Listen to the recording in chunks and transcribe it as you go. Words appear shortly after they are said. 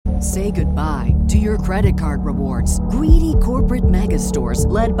Say goodbye to your credit card rewards. Greedy corporate mega stores,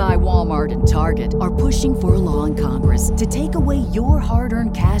 led by Walmart and Target, are pushing for a law in Congress to take away your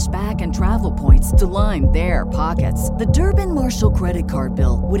hard-earned cash back and travel points to line their pockets. The Durbin-Marshall credit card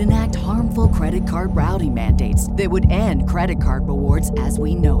bill would enact harmful credit card routing mandates that would end credit card rewards as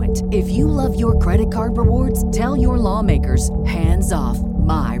we know it. If you love your credit card rewards, tell your lawmakers, hands off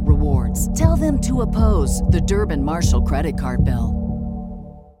my rewards. Tell them to oppose the Durbin-Marshall credit card bill.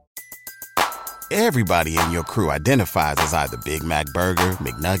 Everybody in your crew identifies as either Big Mac Burger,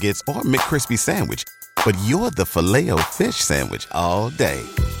 McNuggets, or McCrispy Sandwich. But you're the Filet-O-Fish Sandwich all day.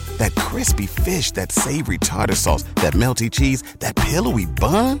 That crispy fish, that savory tartar sauce, that melty cheese, that pillowy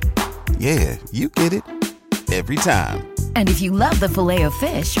bun. Yeah, you get it. Every time. And if you love the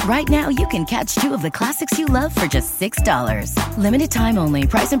Filet-O-Fish, right now you can catch two of the classics you love for just $6. Limited time only.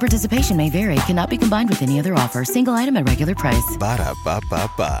 Price and participation may vary. Cannot be combined with any other offer. Single item at regular price.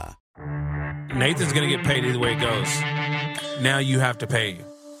 Ba-da-ba-ba-ba. Nathan's going to get paid either way it goes. Now you have to pay.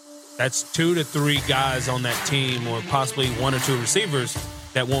 That's 2 to 3 guys on that team, or possibly 1 or 2 receivers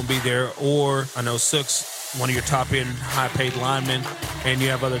that won't be there. Or I know Sook's one of your top-end, high-paid linemen, and you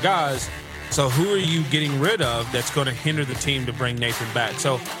have other guys. So who are you getting rid of that's going to hinder the team to bring Nathan back?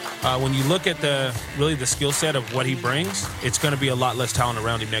 So when you look at the skill set of what he brings, it's going to be a lot less talent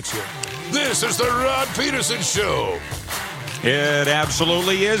around him next year. This is the Rod Peterson Show. It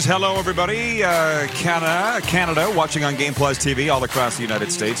absolutely is. Hello, everybody. Canada, watching on Game Plus TV all across the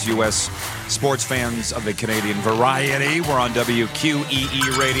United States. U.S. sports fans of the Canadian variety. We're on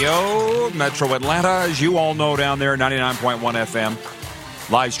WQEE Radio, Metro Atlanta, as you all know down there, 99.1 FM.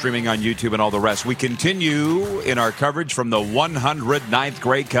 Live streaming on YouTube and all the rest. We continue in our coverage from the 109th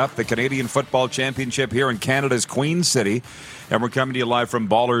Grey Cup, the Canadian Football Championship here in Canada's Queen City. And we're coming to you live from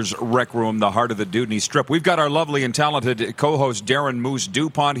Ballers Rec Room, the heart of the Dewdney Strip. We've got our lovely and talented co-host Darren Moose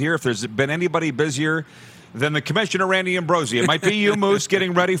DuPont here. If there's been anybody busier than the Commissioner Randy Ambrosi, it might be you, Moose,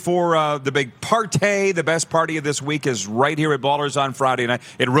 getting ready for the big party. The best party of this week is right here at Ballers on Friday night.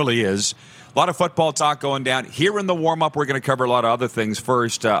 It really is. A lot of football talk going down. Here in the warm-up, we're going to cover a lot of other things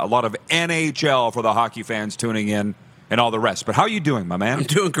first. A lot of NHL for the hockey fans tuning in and all the rest. But how are you doing, my man? I'm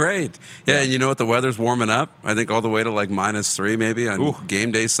doing great. Yeah, and you know what? The weather's warming up. I think all the way to like -3 maybe on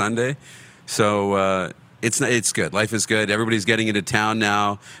game day Sunday. So it's good. Life is good. Everybody's getting into town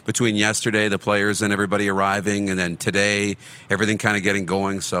now. Between yesterday, the players and everybody arriving, and then today, everything kind of getting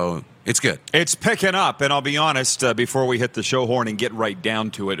going. So it's good. It's picking up, and I'll be honest, before we hit the show horn and get right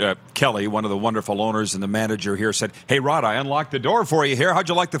down to it, Kelly, one of the wonderful owners and the manager here, said, "Hey, Rod, I unlocked the door for you here. How'd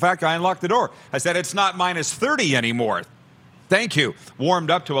you like the fact I unlocked the door?" I said, "It's not -30 anymore." Thank you. Warmed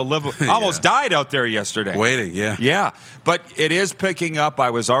up to a level. Almost died out there yesterday. Waiting, yeah. Yeah, but it is picking up. I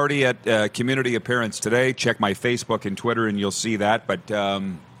was already at community appearance today. Check my Facebook and Twitter, and you'll see that. But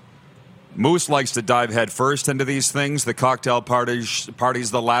Moose likes to dive head first into these things, the cocktail parties,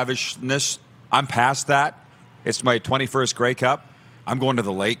 the lavishness. I'm past that. It's my 21st Grey Cup. I'm going to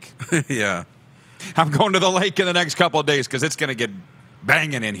the lake. Yeah. I'm going to the lake in the next couple of days because it's going to get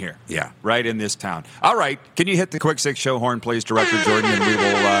banging in here. Yeah. Right in this town. All right. Can you hit the quick 6 show horn, please, Director Jordan, and we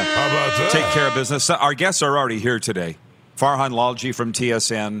will take care of business. Our guests are already here today. Farhan Lalji from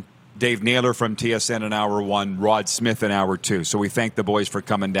TSN, Dave Naylor from TSN in Hour 1, Rod Smith in Hour 2. So we thank the boys for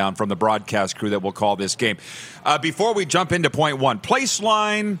coming down from the broadcast crew that will call this game. Before we jump into point 1,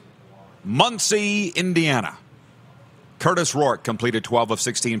 Placeline, Muncie, Indiana. Curtis Rourke completed 12 of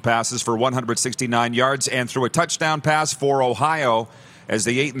 16 passes for 169 yards and threw a touchdown pass for Ohio as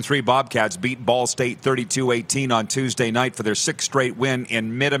the 8-3 Bobcats beat Ball State 32-18 on Tuesday night for their 6th straight win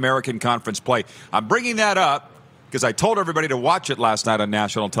in Mid-American Conference play. I'm bringing that up because I told everybody to watch it last night on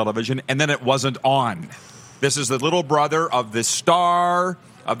national television, and then it wasn't on. This is the little brother of the star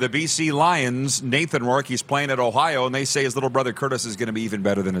of the BC Lions, Nathan Rourke. He's playing at Ohio, and they say his little brother Curtis is going to be even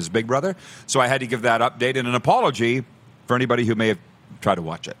better than his big brother. So I had to give that update and an apology for anybody who may have tried to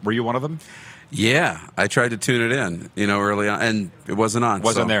watch it. Were you one of them? Yeah, I tried to tune it in, early on, and it wasn't on.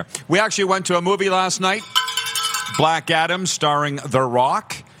 Wasn't there. We actually went to a movie last night, Black Adam, starring The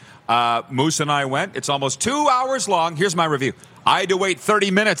Rock. Moose and I went. It's almost 2 hours long. Here's my review. I had to wait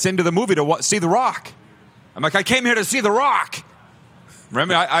 30 minutes into the movie to see The Rock. I'm like, I came here to see The Rock.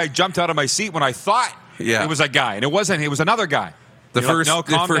 Remember, I jumped out of my seat when I thought it was a guy, and it wasn't. It was another guy. The first down.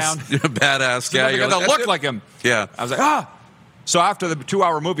 badass guy. That looked like him. Yeah. I was like, So after the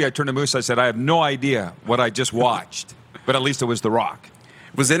 2-hour movie, I turned to Moose. I said, I have no idea what I just watched, but at least it was The Rock.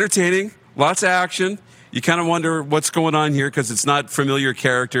 It was entertaining. Lots of action. You kind of wonder what's going on here because it's not familiar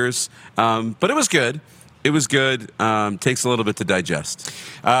characters. But it was good. It was good. Takes a little bit to digest.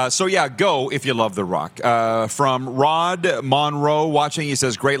 Go if you love The Rock. From Rod Monroe watching, he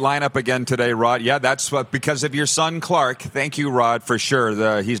says, great lineup again today, Rod. Yeah, that's because of your son, Clark. Thank you, Rod, for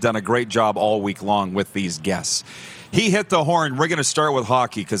sure. He's done a great job all week long with these guests. He hit the horn. We're going to start with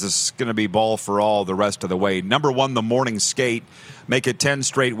hockey because it's going to be ball for all the rest of the way. Number 1, the morning skate. Make it 10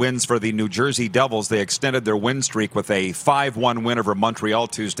 straight wins for the New Jersey Devils. They extended their win streak with a 5-1 win over Montreal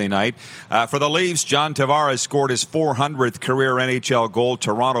Tuesday night. For the Leafs, John Tavares scored his 400th career NHL goal.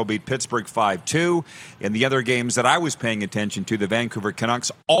 Toronto beat Pittsburgh 5-2. In the other games that I was paying attention to, the Vancouver Canucks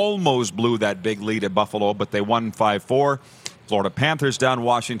almost blew that big lead at Buffalo, but they won 5-4. Florida Panthers down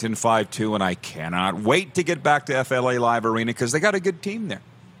Washington 5-2, and I cannot wait to get back to FLA Live Arena because they got a good team there.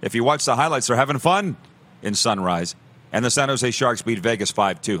 If you watch the highlights, they're having fun in Sunrise. And the San Jose Sharks beat Vegas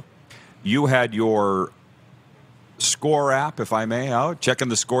 5-2. You had your score app, if I may, out checking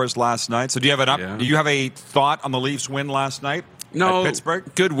the scores last night. So do you have Do you have a thought on the Leafs win last night? No, at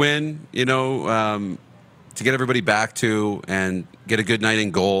Pittsburgh. Good win. To get everybody back to and get a good night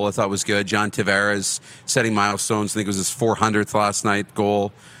in goal, I thought was good. John Tavares setting milestones. I think it was his 400th last night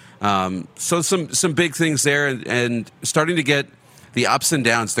goal. So some big things there, and starting to get the ups and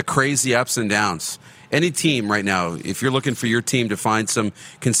downs, the crazy ups and downs. Any team right now, if you're looking for your team to find some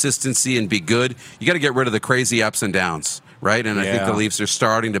consistency and be good, you got to get rid of the crazy ups and downs, right? And I think the Leafs are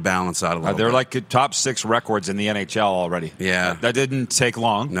starting to balance out a little bit. They're like top 6 records in the NHL already. Yeah. That didn't take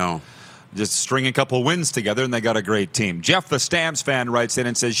long. No. Just string a couple wins together, and they got a great team. Jeff, the Stamps fan, writes in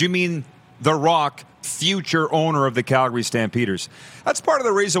and says, you mean The Rock, future owner of the Calgary Stampeders? That's part of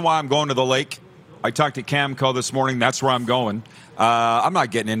the reason why I'm going to the lake. I talked to Camco this morning. That's where I'm going. I'm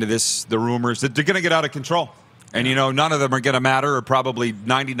not getting into the rumors. They're going to get out of control. And, none of them are going to matter, or probably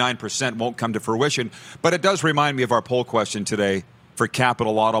 99% won't come to fruition. But it does remind me of our poll question today for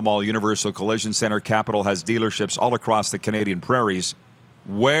Capital Auto Mall Universal Collision Center. Capital has dealerships all across the Canadian prairies.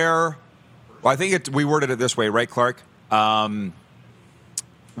 Where, I think we worded it this way, right, Clark? Will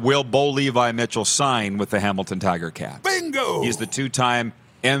Bo Levi Mitchell sign with the Hamilton Tiger Cats? Bingo! He's the 2-time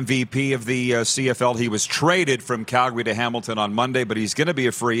MVP of the CFL. He was traded from Calgary to Hamilton on Monday, but he's going to be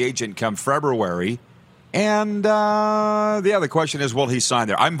a free agent come February. And the question is, will he sign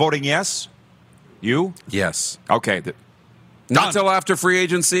there? I'm voting yes. You? Yes. Okay. Not till after free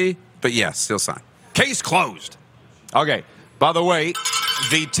agency, but yes, he'll sign. Case closed. Okay. By the way,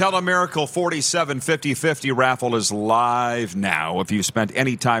 the Telemiracle 47 50-50 raffle is live now. If you've spent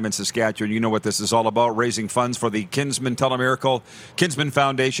any time in Saskatchewan, you know what this is all about, raising funds for the Kinsman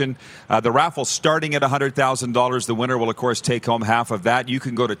Foundation. The raffle starting at $100,000. The winner will, of course, take home half of that. You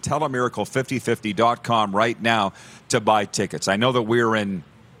can go to telemiracle5050.com right now to buy tickets. I know that we're in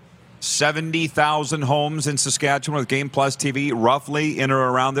 70,000 homes in Saskatchewan with Game Plus TV, roughly in or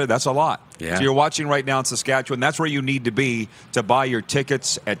around there. That's a lot. Yeah. So you're watching right now in Saskatchewan. That's where you need to be to buy your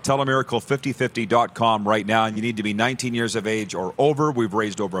tickets at telemiracle5050.com right now. And you need to be 19 years of age or over. We've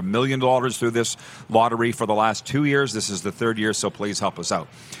raised over $1 million through this lottery for the last 2 years. This is the 3rd year, so please help us out.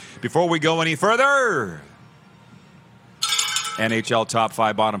 Before we go any further, NHL top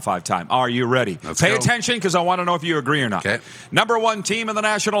 5, bottom 5 time. Are you ready? Pay attention because I want to know if you agree or not. Okay. Number 1 team in the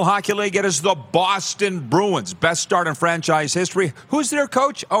National Hockey League, it is the Boston Bruins. Best start in franchise history. Who's their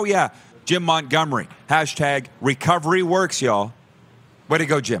coach? Oh, yeah, Jim Montgomery. # recovery works, y'all. Way to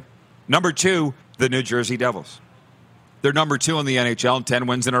go, Jim. Number 2, the New Jersey Devils. They're number 2 in the NHL, 10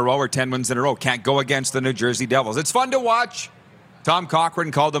 wins in a row or 10 wins in a row. Can't go against the New Jersey Devils. It's fun to watch. Tom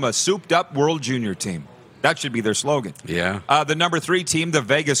Cochran called them a souped-up World Junior team. That should be their slogan. Yeah. The number 3 team, the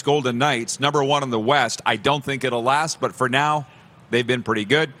Vegas Golden Knights, number 1 in the West. I don't think it'll last, but for now, they've been pretty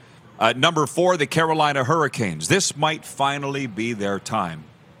good. Number 4, the Carolina Hurricanes. This might finally be their time.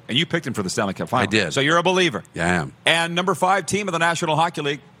 And you picked them for the Stanley Cup Final. I did. So you're a believer. Yeah, I am. And number 5 team of the National Hockey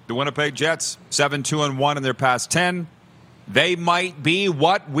League, the Winnipeg Jets, 7-2-1 in their past 10. They might be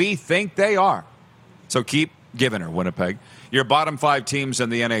what we think they are. So keep giving her, Winnipeg. Your bottom 5 teams in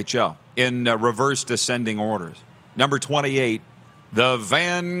the NHL in reverse descending orders. Number 28, the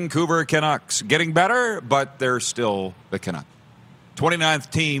Vancouver Canucks. Getting better, but they're still the Canucks.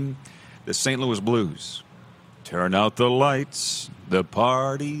 29th team, the St. Louis Blues. Turn out the lights. The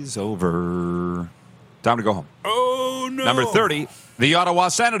party's over. Time to go home. Oh, no. Number 30, the Ottawa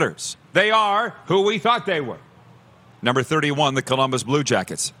Senators. They are who we thought they were. Number 31, the Columbus Blue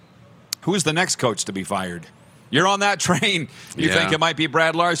Jackets. Who's the next coach to be fired? You're on that train. You think it might be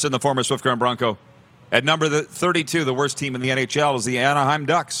Brad Larson, the former Swift Current Bronco. At number 32, the worst team in the NHL is the Anaheim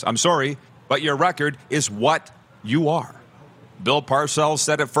Ducks. I'm sorry, but your record is what you are. Bill Parcells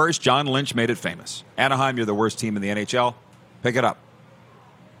said it first. John Lynch made it famous. Anaheim, you're the worst team in the NHL. Pick it up.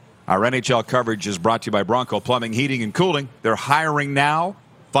 Our NHL coverage is brought to you by Bronco Plumbing, Heating, and Cooling. They're hiring now.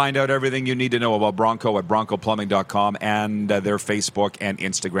 Find out everything you need to know about Bronco at broncoplumbing.com and their Facebook and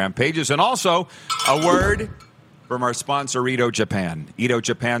Instagram pages. And also, a word from our sponsor, Ito Japan. Ito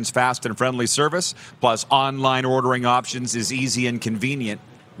Japan's fast and friendly service, plus online ordering options, is easy and convenient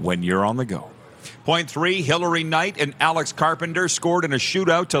when you're on the go. Point 3, Hillary Knight and Alex Carpenter scored in a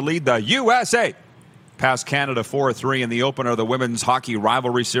shootout to lead the USA past Canada 4-3 in the opener of the women's hockey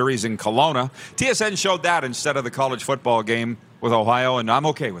rivalry series in Kelowna. TSN showed that instead of the college football game with Ohio, and I'm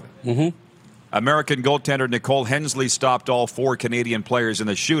okay with it. Mm-hmm. American goaltender Nicole Hensley stopped all 4 Canadian players in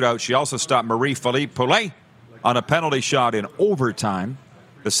the shootout. She also stopped Marie-Philippe Poulin on a penalty shot in overtime.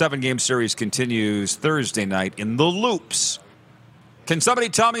 The 7-game series continues Thursday night in the Loops. Can somebody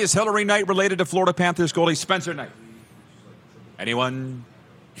tell me, is Hillary Knight related to Florida Panthers goalie Spencer Knight? Anyone?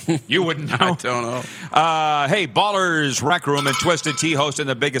 You wouldn't know. I don't know. Hey, Ballers Rec Room and Twisted Tea hosting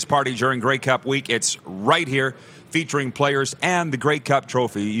the biggest party during Grey Cup week. It's right here, featuring players and the Grey Cup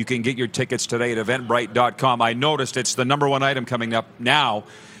trophy. You can get your tickets today at eventbrite.com. I noticed it's the number 1 item coming up now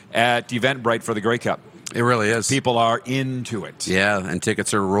at Eventbrite for the Grey Cup. It really is. People are into it. Yeah, and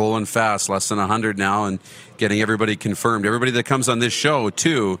tickets are rolling fast, less than 100 now, and getting everybody confirmed. Everybody that comes on this show,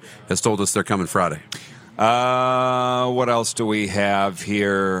 too, has told us they're coming Friday. What else do we have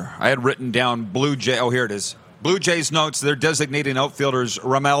here? I had written down Blue Jay. Oh, here it is. Blue Jays notes they're designating outfielders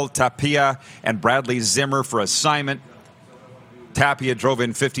Ramel Tapia and Bradley Zimmer for assignment. Tapia drove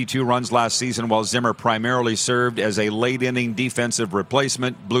in 52 runs last season, while Zimmer primarily served as a late-inning defensive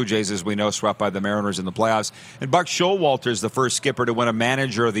replacement. Blue Jays, as we know, swept by the Mariners in the playoffs. And Buck Showalter is the first skipper to win a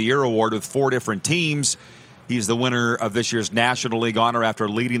Manager of the Year award with 4 different teams. He's the winner of this year's National League honor after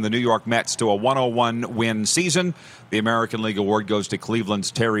leading the New York Mets to a 101-win season. The American League award goes to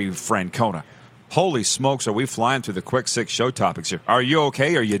Cleveland's Terry Francona. Holy smokes, are we flying through the quick 6 show topics here? Are you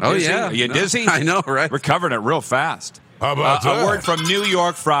okay? Are you dizzy? Oh, yeah. Are you dizzy? I know, right? We're covering it real fast. How about that? A word from New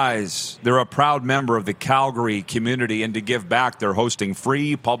York Fries. They're a proud member of the Calgary community, and to give back, they're hosting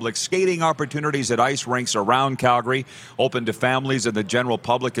free public skating opportunities at ice rinks around Calgary, open to families and the general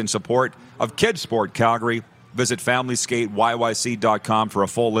public in support of Kids Sport Calgary. Visit FamilySkateYYC.com for a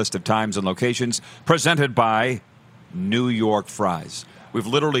full list of times and locations. Presented by New York Fries. We've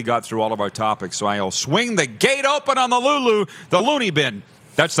literally got through all of our topics, so I'll swing the gate open on the loony bin.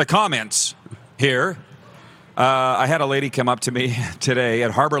 That's the comments here. I had a lady come up to me today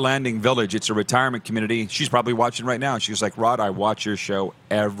at Harbor Landing Village. It's a retirement community. She's probably watching right now. She was like, Rod, I watch your show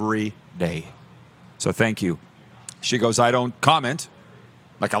every day. So thank you. She goes, I don't comment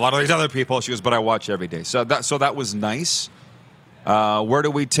like a lot of these other people. She goes, but I watch every day. So that was nice. Where do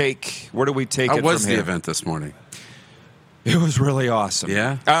we take it from here? How was the event this morning? It was really awesome.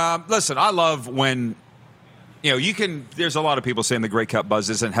 Yeah. Listen, I love when, there's a lot of people saying the Grey Cup buzz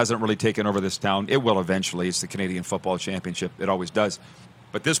hasn't really taken over this town. It will eventually. It's the Canadian Football Championship. It always does.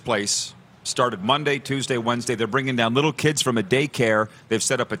 But this place started Monday, Tuesday, Wednesday. They're bringing down little kids from a daycare. They've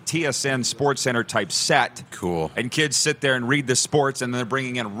set up a TSN Sports Center type set. Cool. And kids sit there and read the sports, and they're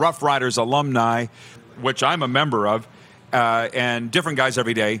bringing in Rough Riders alumni, which I'm a member of, and different guys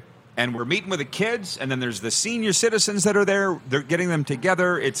every day. And we're meeting with the kids, and then there's the senior citizens that are there. They're getting them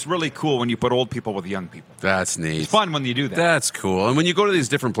together. It's really cool when you put old people with young people. That's neat. It's fun when you do that. That's cool. And when you go to these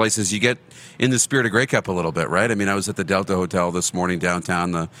different places, you get in the spirit of Grey Cup a little bit, right? I mean, I was at the Delta Hotel this morning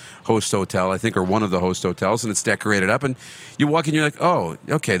downtown, the host hotel, I think, or one of the host hotels, and it's decorated up. And you walk in, you're like, oh,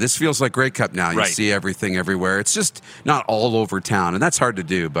 okay, this feels like Grey Cup now. You see everything everywhere. It's just not all over town, and that's hard to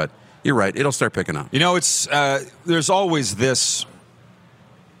do, but you're right. It'll start picking up. It's there's always this.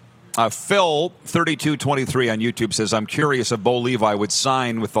 Phil 3223 on YouTube says, I'm curious if Bo Levi would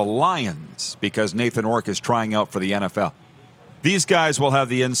sign with the Lions because Nathan Rourke is trying out for the NFL. These guys will have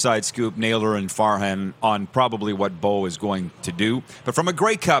the inside scoop, Naylor and Farhan, on probably what Bo is going to do. But from a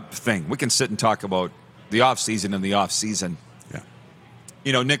Grey Cup thing, we can sit and talk about the offseason and the offseason.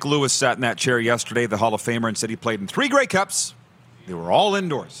 Yeah. Nick Lewis sat in that chair yesterday, the Hall of Famer, and said he played in 3 Grey Cups. They were all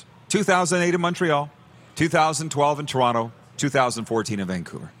indoors. 2008 in Montreal, 2012 in Toronto, 2014 in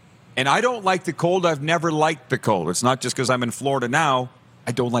Vancouver. And I don't like the cold. I've never liked the cold. It's not just because I'm in Florida now.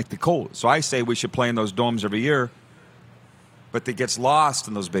 I don't like the cold. So I say we should play in those domes every year. But it gets lost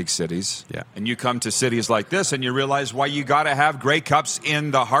in those big cities. Yeah. And you come to cities like this and you realize why you got to have Grey Cups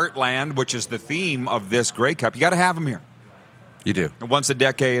in the heartland, which is the theme of this Grey Cup. You got to have them here. You do. Once a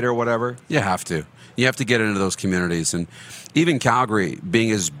decade or whatever. You have to. You have to get into those communities. And even Calgary,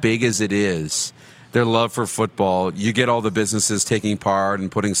 being as big as it is, their love for football. You get all the businesses taking part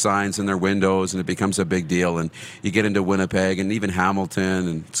and putting signs in their windows, and it becomes a big deal. And you get into Winnipeg and even Hamilton,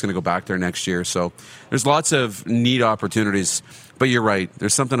 and it's going to go back there next year. So there's lots of neat opportunities. But you're right.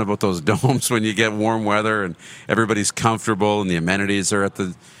 There's something about those domes when you get warm weather and everybody's comfortable and the amenities are at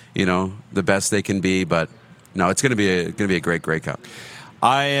the best they can be. But no, it's going to be a great Grey Cup.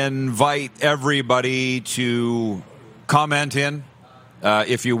 I invite everybody to comment in,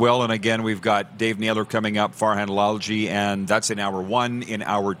 if you will. And again, we've got Dave Naylor coming up, Farhan Lalji, and that's in hour 1. In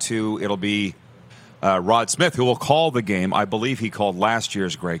hour 2, it'll be Rod Smith, who will call the game. I believe he called last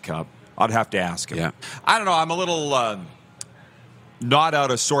year's Grey Cup. I'd have to ask him. Yeah. I don't know. I'm a little not out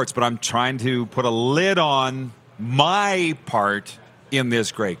of sorts, but I'm trying to put a lid on my part in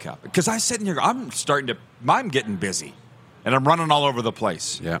this Grey Cup. Because I sit in here, I'm getting busy. And I'm running all over the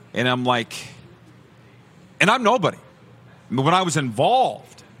place. Yeah. And I'm like, and I'm nobody. When I was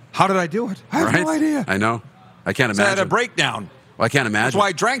involved, how did I do it? I have no idea. I know. I can't So imagine. I had a breakdown. Well, I can't imagine. That's why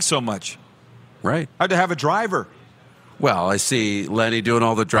I drank so much. Right. I had to have a driver. Well, I see Lenny doing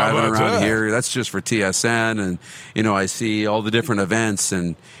all the driving around here. That's just for TSN. And, I see all the different events.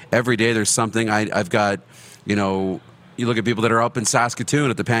 And every day there's something. I've got, you look at people that are up in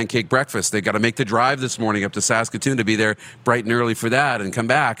Saskatoon at the pancake breakfast. They got to make the drive this morning up to Saskatoon to be there bright and early for that and come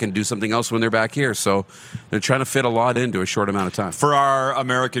back and do something else when they're back here. So they're trying to fit a lot into a short amount of time. For our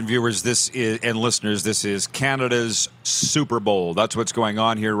American viewers and listeners, this is Canada's Super Bowl. That's what's going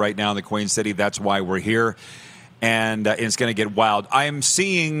on here right now in the Queen City. That's why we're here. And it's going to get wild. I am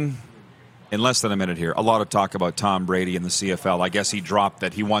seeing, in less than a minute here, a lot of talk about Tom Brady in the CFL. I guess he dropped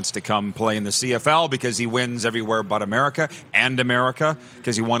that he wants to come play in the CFL because he wins everywhere but America,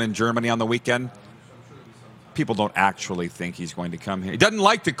 because he won in Germany on the weekend. People don't actually think he's going to come here. He doesn't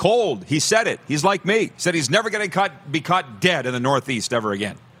like the cold. He said it. He's like me. He said he's never going to be caught dead in the Northeast ever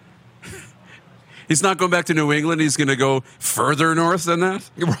again. He's not going back to New England. He's going to go further north than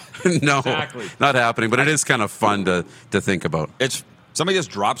that? No, exactly. Not happening. But it is kind of fun to think about. Somebody just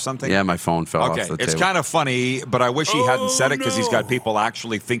dropped something? Yeah, my phone fell off the table. It's kind of funny, but I wish he hadn't said it because he's got people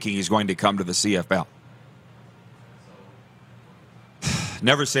actually thinking he's going to come to the CFL.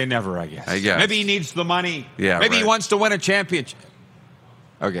 Never say never, I guess. Maybe he needs the money. Yeah, Maybe he wants to win a championship.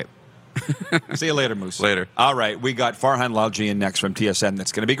 Okay. See you later, Moose. Later. All right, we got Farhan Lalji in next from TSN.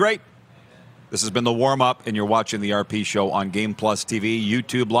 That's going to be great. This has been the warm-up, and you're watching the RP Show on Game Plus TV,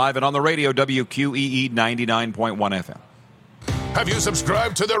 YouTube Live, and on the radio, WQEE 99.1 FM. Have you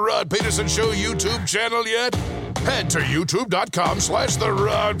subscribed to the Rod Peterson Show YouTube channel yet? Head to youtube.com/The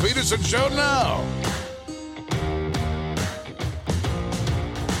Rod Peterson Show now.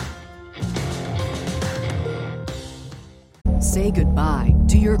 Say goodbye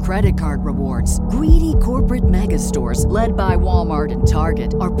to your credit card rewards. Greedy corporate mega stores, led by Walmart and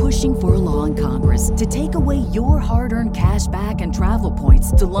Target, are pushing for a law in Congress to take away your hard-earned cash back and travel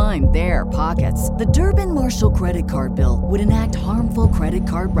points to line their pockets. The Durbin-Marshall credit card bill would enact harmful credit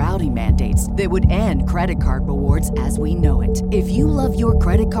card routing mandates that would end credit card rewards as we know it. If you love your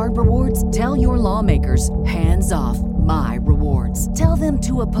credit card rewards, tell your lawmakers, hands off my rewards. Tell them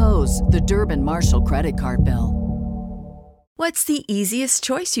to oppose the Durbin-Marshall credit card bill. What's the easiest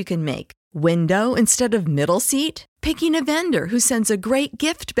choice you can make? Window instead of middle seat? Picking a vendor who sends a great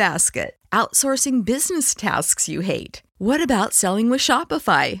gift basket? Outsourcing business tasks you hate? What about selling with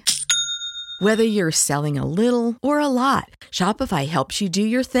Shopify? Whether you're selling a little or a lot, Shopify helps you do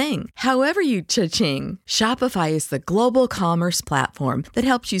your thing, however you cha-ching. Shopify is the global commerce platform that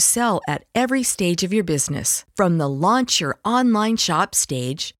helps you sell at every stage of your business. From the launch your online shop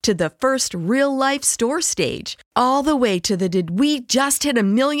stage to the first real-life store stage, all the way to the did we just hit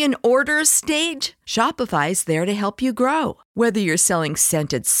 1 million orders stage. Shopify's there to help you grow. Whether you're selling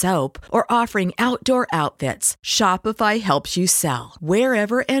scented soap or offering outdoor outfits, Shopify helps you sell.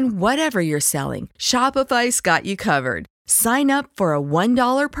 Wherever and whatever you're selling, Shopify's got you covered. Sign up for a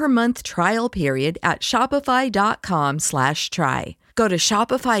 $1 per month trial period at shopify.com/try. Go to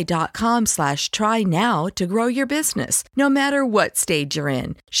shopify.com/try now to grow your business, no matter what stage you're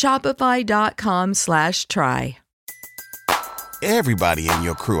in. Shopify.com/try. Everybody in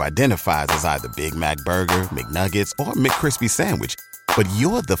your crew identifies as either Big Mac Burger, McNuggets, or McCrispy Sandwich. But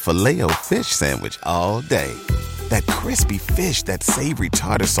you're the Filet-O-Fish Sandwich all day. That crispy fish, that savory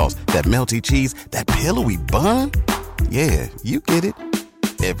tartar sauce, that melty cheese, that pillowy bun. Yeah, you get it.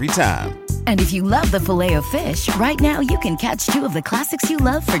 Every time. And if you love the Filet-O-Fish, right now you can catch 2 of the classics you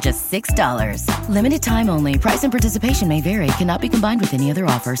love for just $6. Limited time only. Price and participation may vary. Cannot be combined with any other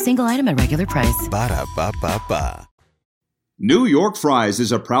offer. Single item at regular price. Ba-da-ba-ba-ba. New York Fries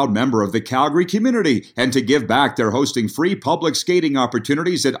is a proud member of the Calgary community, and to give back, they're hosting free public skating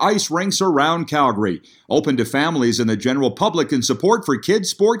opportunities at ice rinks around Calgary. Open to families and the general public in support for Kids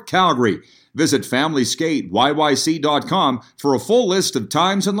Sport Calgary. Visit FamilySkateYYC.com for a full list of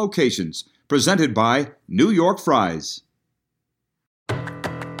times and locations. Presented by New York Fries.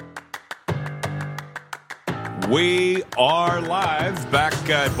 We are live back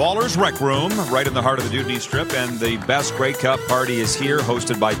at Baller's Rec Room, right in the heart of the Dewdney Strip, and the best Grey Cup party is here,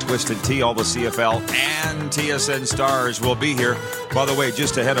 hosted by Twisted Tea. All the CFL and TSN stars will be here. By the way,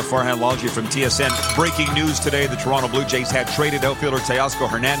 just ahead of Farhan Lalji from TSN, breaking news today, the Toronto Blue Jays had traded outfielder Teoscar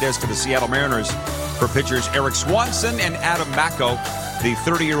Hernandez to the Seattle Mariners for pitchers Eric Swanson and Adam Macko. The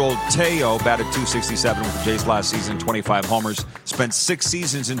 30-year-old Teo batted .267 with the Jays last season, 25 homers, spent 6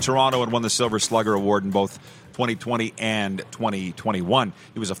 seasons in Toronto and won the Silver Slugger Award in both 2020 and 2021.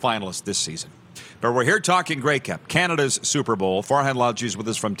 He was a finalist this season. But we're here talking Grey Cup, Canada's Super Bowl. Farhan Lalji is with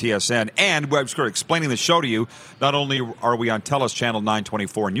us from TSN, and we're explaining the show to you. Not only are we on TELUS Channel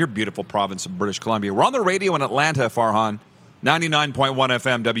 924 in your beautiful province of British Columbia, we're on the radio in Atlanta, Farhan. 99.1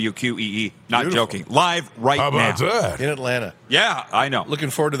 FM WQEE. Not joking. Live right now. How about that? In Atlanta. Yeah, I know. Looking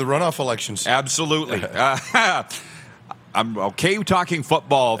forward to the runoff elections. Absolutely. I'm okay talking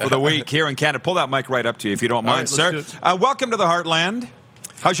football for the week here in Canada. Pull that mic right up to you if you don't mind, sir. Welcome to the Heartland.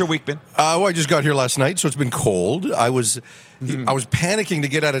 How's your week been? Well, I just got here last night, so it's been cold. I was panicking to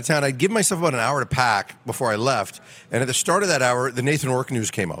get out of town. I'd give myself about an hour to pack before I left, and at the start of that hour, the Nathan Rourke news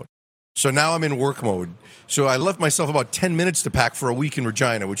came out. So now I'm in work mode. So I left myself about 10 minutes to pack for a week in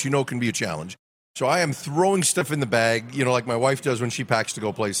Regina, which you know can be a challenge. So I am throwing stuff in the bag, like my wife does when she packs to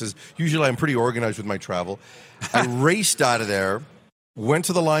go places. Usually I'm pretty organized with my travel. I raced out of there, went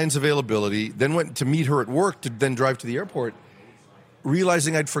to the Lions availability, then went to meet her at work to then drive to the airport,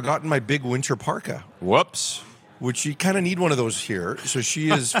 realizing I'd forgotten my big winter parka. Whoops. Which you kind of need one of those here. So she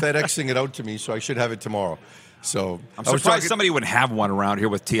is FedExing it out to me, so I should have it tomorrow. So I'm surprised somebody would have one around here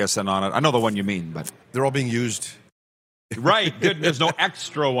with TSN on it. I know the one you mean, but they're all being used. Right. Good. There's no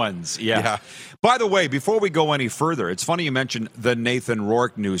extra ones. Yeah. By the way, before we go any further, it's funny you mentioned the Nathan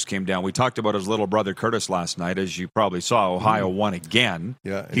Rourke news came down. We talked about his little brother Curtis last night. As you probably saw, Ohio won again.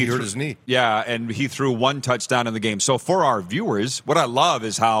 Yeah, and he hurt his knee. Yeah, and he threw one touchdown in the game. So for our viewers, what I love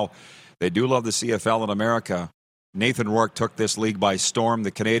is how they do love the CFL in America. Nathan Rourke took this league by storm. The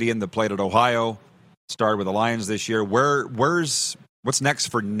Canadian that played at Ohio, started with the Lions this year. What's next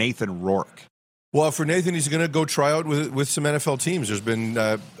for Nathan Rourke? Well, for Nathan, he's going to go try out with some NFL teams. There's been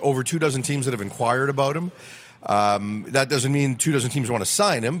over 24 teams that have inquired about him. That doesn't mean 24 teams want to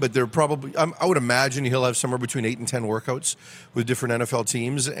sign him, but they're probably, I would imagine he'll have somewhere between 8 and 10 workouts with different NFL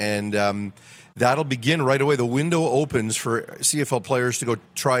teams, and that'll begin right away. The window opens for CFL players to go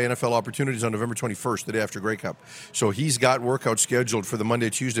try NFL opportunities on November 21st, the day after Grey Cup. So he's got workouts scheduled for the Monday,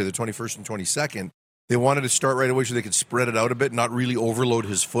 Tuesday, the 21st and 22nd. They wanted to start right away so they could spread it out a bit, not really overload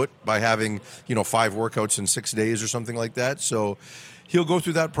his foot by having, 5 workouts in 6 days or something like that. So he'll go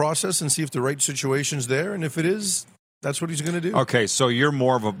through that process and see if the right situation's there. And if it is, that's what he's going to do. Okay, so you're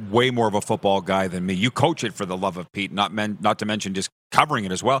way more of a football guy than me. You coach it for the love of Pete, not to mention just covering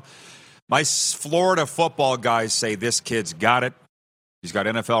it as well. My Florida football guys say this kid's got it. He's got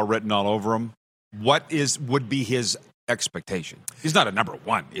NFL written all over him. What would be his expectation? He's not a number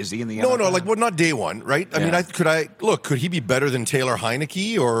one, is he, in the NFL? No, not day one, right? I mean, could he be better than Taylor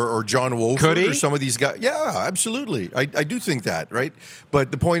Heineke or John Wolford or some of these guys? Yeah, absolutely. I do think that, right?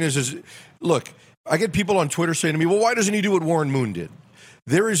 But the point is, look, I get people on Twitter saying to me, well, why doesn't he do what Warren Moon did?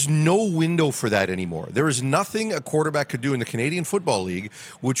 There is no window for that anymore. There is nothing a quarterback could do in the Canadian Football League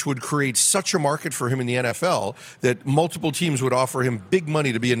which would create such a market for him in the NFL that multiple teams would offer him big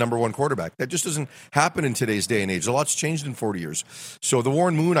money to be a number one quarterback. That just doesn't happen in today's day and age. A lot's changed in 40 years. So the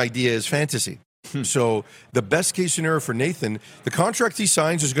Warren Moon idea is fantasy. So the best case scenario for Nathan, the contract he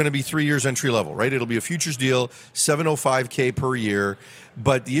signs is going to be 3 years entry level, right? It'll be a futures deal, $705K per year.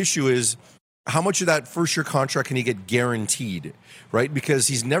 But the issue is, how much of that first-year contract can he get guaranteed, right? Because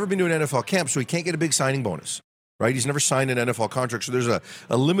he's never been to an NFL camp, so he can't get a big signing bonus, right? He's never signed an NFL contract, so there's a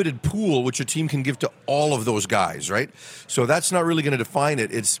limited pool which a team can give to all of those guys, right? So that's not really going to define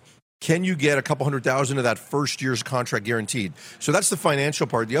it. It's, can you get a couple $100,000 of that first year's contract guaranteed? So that's the financial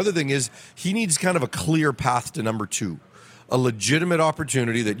part. The other thing is he needs kind of a clear path to number 2. A legitimate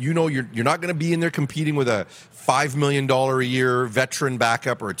opportunity that you're not going to be in there competing with a $5 million a year veteran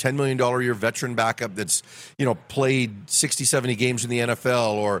backup or a $10 million a year veteran backup that's, played 60, 70 games in the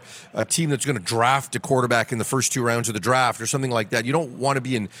NFL, or a team that's going to draft a quarterback in the first 2 rounds of the draft or something like that. You don't want to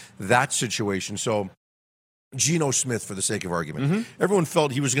be in that situation. So Geno Smith, for the sake of argument, everyone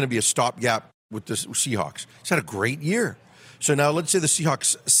felt he was going to be a stopgap with the Seahawks. He's had a great year. So now let's say the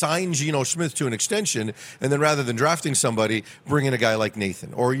Seahawks sign Geno Smith to an extension, and then rather than drafting somebody, bring in a guy like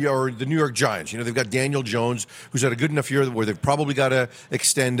Nathan. Or the New York Giants. They've got Daniel Jones, who's had a good enough year where they've probably got to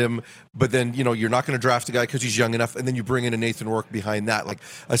extend him, but then, you're not going to draft a guy because he's young enough, and then you bring in a Nathan Rourke behind that. Like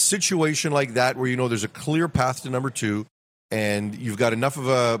a situation like that where there's a clear path to number 2, and you've got enough of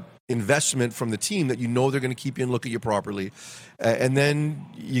a investment from the team that they're going to keep you and look at you properly. And then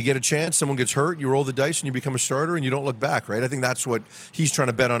you get a chance, someone gets hurt, you roll the dice and you become a starter and you don't look back, right? I think that's what he's trying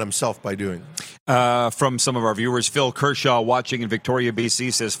to bet on himself by doing. From some of our viewers, Phil Kershaw watching in Victoria,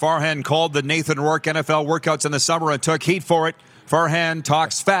 BC says, Farhan called the Nathan Rourke NFL workouts in the summer and took heat for it. Farhan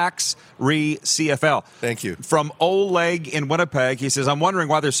talks facts, CFL. Thank you. From Oleg in Winnipeg, he says, I'm wondering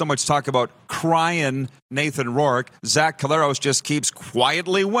why there's so much talk about crying Nathan Rourke. Zach Caleros just keeps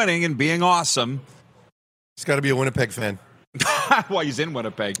quietly winning and being awesome. He's got to be a Winnipeg fan. Well, he's in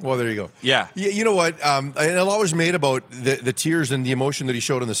Winnipeg. Well, there you go. Yeah. You know what? And a lot was made about the tears and the emotion that he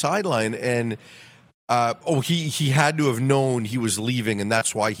showed on the sideline. And, he had to have known he was leaving, and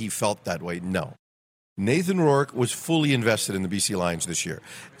that's why he felt that way. No. Nathan Rourke was fully invested in the BC Lions this year.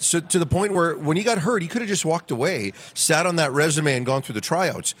 So to the point where when he got hurt, he could have just walked away, sat on that resume and gone through the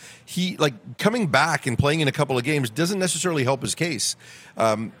tryouts. He, coming back and playing in a couple of games doesn't necessarily help his case.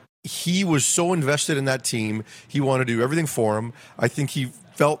 He was so invested in that team. He wanted to do everything for him. I think he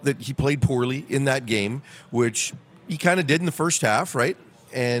felt that he played poorly in that game, which he kind of did in the first half, right?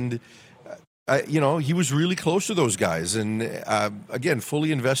 And he was really close to those guys. And, again,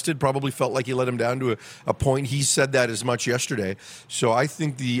 fully invested, probably felt like he let him down to a point. He said that as much yesterday. So I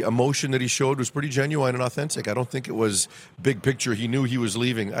think the emotion that he showed was pretty genuine and authentic. I don't think it was big picture. He knew he was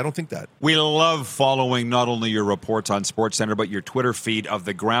leaving. I don't think that. We love following not only your reports on SportsCenter, but your Twitter feed of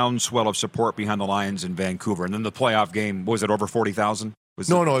the groundswell of support behind the Lions in Vancouver. And then the playoff game, was it over 40,000?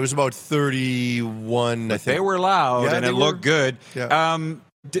 No, it was about 31, I think. They were loud, and it looked good. Yeah.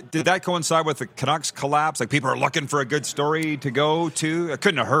 Did that coincide with the Canucks collapse? Like, people are looking for a good story to go to? It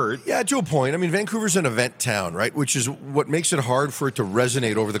couldn't have hurt. Yeah, to a point. I mean, Vancouver's an event town, right? Which is what makes it hard for it to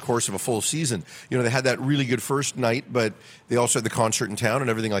resonate over the course of a full season. They had that really good first night, but they also had the concert in town and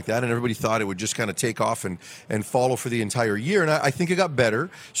everything like that, and everybody thought it would just kind of take off and follow for the entire year. And I think it got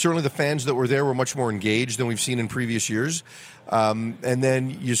better. Certainly the fans that were there were much more engaged than we've seen in previous years. And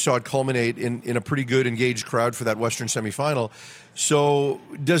then you saw it culminate in a pretty good engaged crowd for that Western semifinal. So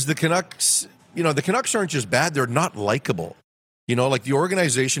does the Canucks, the Canucks aren't just bad, they're not likable. Like the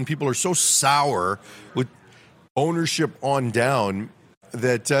organization, people are so sour with ownership on down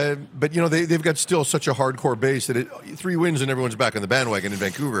that, but they've got still such a hardcore base that 3 wins and everyone's back on the bandwagon in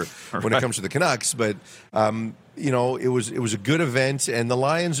Vancouver when it comes to the Canucks. But, it was a good event, and the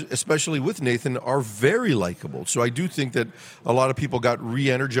Lions, especially with Nathan, are very likable. So I do think that a lot of people got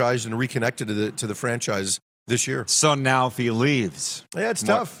re-energized and reconnected to the franchise this year. So now if he leaves. Yeah, it's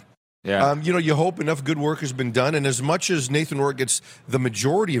tough. Yeah. You hope enough good work has been done, and as much as Nathan Rourke gets the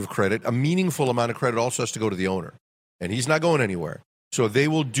majority of credit, a meaningful amount of credit also has to go to the owner, and he's not going anywhere. So they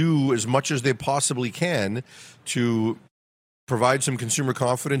will do as much as they possibly can to provide some consumer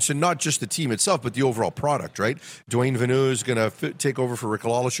confidence, and not just the team itself, but the overall product, right? Dwayne Vanu is going to take over for Rick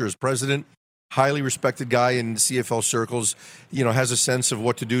Lawlisher as president. Highly respected guy in CFL circles, has a sense of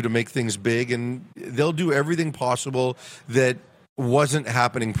what to do to make things big, and they'll do everything possible that wasn't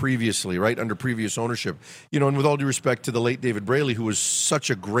happening previously, right, under previous ownership. And with all due respect to the late David Braley, who was such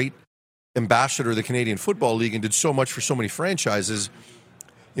a great ambassador of the Canadian Football League and did so much for so many franchises,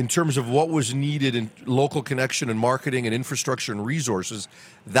 in terms of what was needed in local connection and marketing and infrastructure and resources,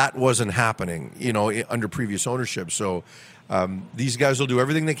 that wasn't happening, under previous ownership. So these guys will do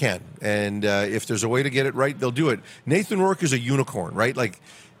everything they can. And if there's a way to get it right, they'll do it. Nathan Rourke is a unicorn, right? Like,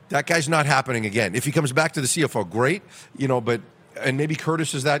 that guy's not happening again. If he comes back to the CFL, great, but, and maybe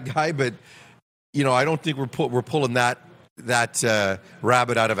Curtis is that guy, but, I don't think we're pulling that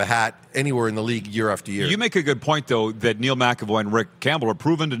rabbit out of a hat anywhere in the league year after year. You make a good point, though, that Neil McAvoy and Rick Campbell are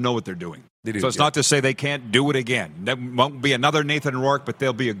proven to know what they're doing. They do, so it's not to say they can't do it again. That won't be another Nathan Rourke, but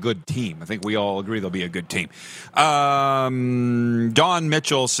they'll be a good team. I think we all agree they'll be a good team. Don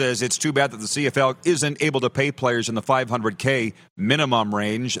Mitchell says it's too bad that the CFL isn't able to pay players in the $500K minimum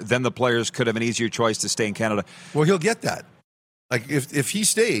range. Then the players could have an easier choice to stay in Canada. Well, he'll get that. Like, if he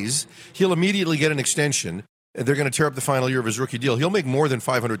stays, he'll immediately get an extension. They're going to tear up the final year of his rookie deal. He'll make more than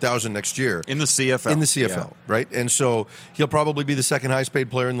 $500,000 next year in the CFL. Yeah. Right? And so he'll probably be the second highest paid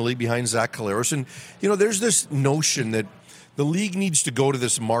player in the league behind Zach Caleros. And there's this notion that the league needs to go to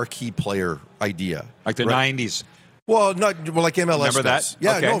this marquee player idea, like the 90s. Well, like MLS. Remember does. that?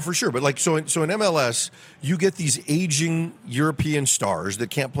 Yeah, Okay. no, for sure. But so in MLS, you get these aging European stars that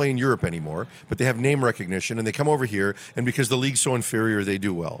can't play in Europe anymore, but they have name recognition, and they come over here, and because the league's so inferior, they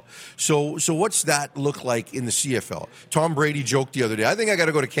do well. So what's that look like in the CFL? Tom Brady joked the other day, I think I got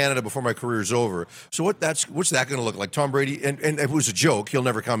to go to Canada before my career's over. So what's that going to look like? Tom Brady, and it was a joke. He'll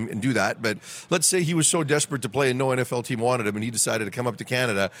never come and do that. But let's say he was so desperate to play and no NFL team wanted him, and he decided to come up to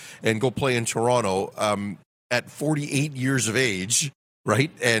Canada and go play in Toronto. At 48 years of age,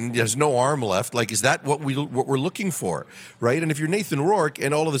 right, and has no arm left, like, is that what we're looking for, right? And if you're Nathan Rourke,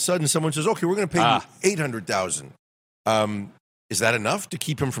 and all of a sudden someone says, okay, we're going to pay you $800,000, is that enough to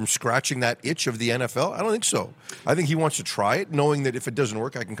keep him from scratching that itch of the NFL? I don't think so. I think he wants to try it, knowing that if it doesn't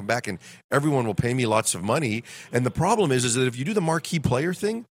work, I can come back and everyone will pay me lots of money. And the problem is that if you do the marquee player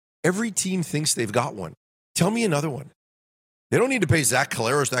thing, every team thinks they've got one. Tell me another one. They don't need to pay Zach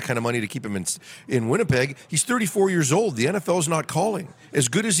Collaros that kind of money to keep him in Winnipeg. He's 34 years old. The NFL's not calling. As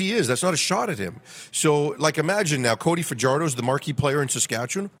good as he is, that's not a shot at him. So, like, imagine now Cody Fajardo's the marquee player in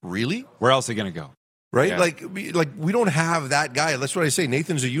Saskatchewan. Really? Where else are they going to go? Right? Yeah. Like we don't have that guy. That's what I say.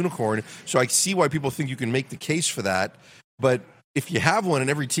 Nathan's a unicorn. So I see why people think you can make the case for that. But if you have one and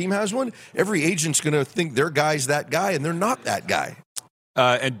every team has one, every agent's going to think their guy's that guy, and they're not that guy.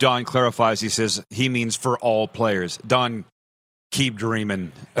 And Don clarifies. He says he means for all players. Don, keep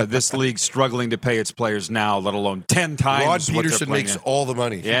dreaming. This league's struggling to pay its players now, let alone 10 times. Rod what they're Peterson playing makes in. all the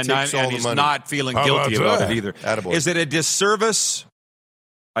money. Yeah, and he's money. not feeling How guilty about it either. Attaboy. Is it a disservice?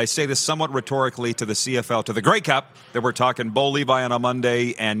 I say this somewhat rhetorically to the CFL, to the Grey Cup, that we're talking Bo Levi on a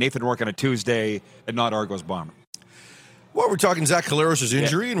Monday and Nathan Rourke on a Tuesday and not Argos Bomber. Well, we're talking Zach Collaros'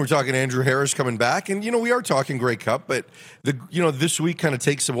 injury, and we're talking Andrew Harris coming back, and we are talking Grey Cup, but this week kind of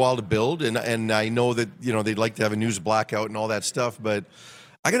takes a while to build, and I know that they'd like to have a news blackout and all that stuff, but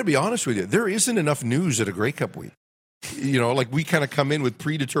I got to be honest with you, there isn't enough news at a Grey Cup week. Like we kind of come in with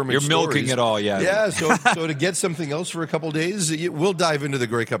predetermined. You're stories. milking it all, yeah. Yeah, so to get something else for a couple of days, we'll dive into the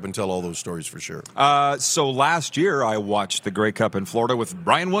Grey Cup and tell all those stories for sure. So last year I watched the Grey Cup in Florida with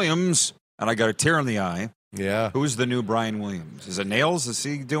Brian Williams, and I got a tear in the eye. Yeah. Who's the new Brian Williams? Is it Nails? Is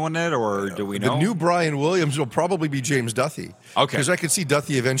he doing it, or do we know? The new Brian Williams will probably be James Duthie. Okay. Because I could see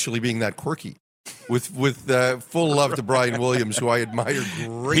Duthie eventually being that quirky. With full love to Brian Williams, who I admire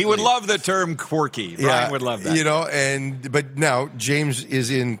greatly. He would love the term quirky. Brian would love that. But now James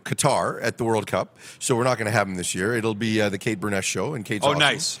is in Qatar at the World Cup, so we're not going to have him this year. It'll be the Kate Burness show, and Kate's awesome.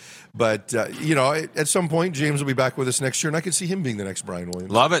 Nice. But, at some point, James will be back with us next year, and I could see him being the next Brian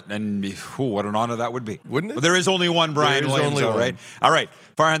Williams. Love it, and what an honor that would be. Wouldn't it? But there is only one Brian Williams, all right? All right,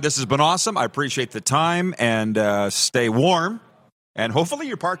 Farhan, this has been awesome. I appreciate the time, and stay warm, and hopefully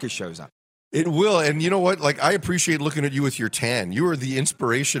your parka shows up. It will, and you know what? Like, I appreciate looking at you with your tan. You are the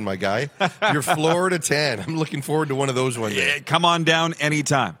inspiration, my guy. Your Florida tan. I'm looking forward to one of those one day. Yeah, come on down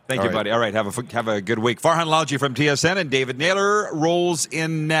anytime. Thank you, buddy. All right, have a good week. Farhan Lalji from TSN and David Naylor rolls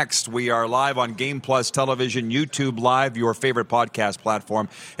in next. We are live on Game Plus Television, YouTube Live, your favorite podcast platform,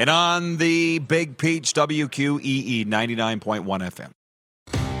 and on the Big Peach WQEE 99.1 FM.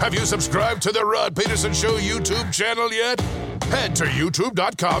 Have you subscribed to the Rod Peterson Show YouTube channel yet? Head to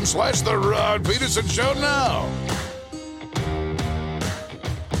youtube.com/The Rod Peterson Show now.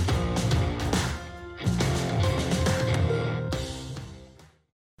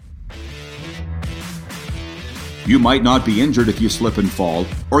 You might not be injured if you slip and fall,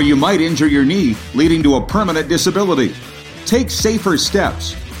 or you might injure your knee, leading to a permanent disability. Take safer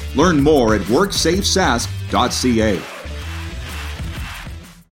steps. Learn more at WorkSafeSask.ca.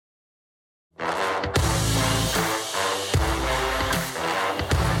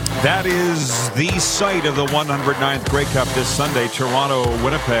 That is the site of the 109th Grey Cup this Sunday,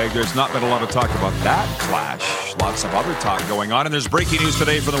 Toronto-Winnipeg. There's not been a lot of talk about that clash. Lots of other talk going on. And there's breaking news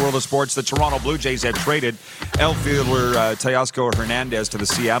today from the world of sports. The Toronto Blue Jays had traded outfielder Teoscar Hernandez to the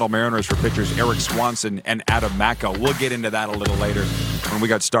Seattle Mariners for pitchers Eric Swanson and Adam Macco. We'll get into that a little later when we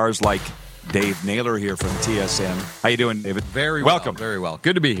got stars like Dave Naylor here from TSN. How you doing, David? Very well. Welcome. Very well.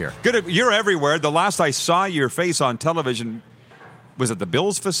 Good to be here. Good. You're everywhere. The last I saw your face on television, was it the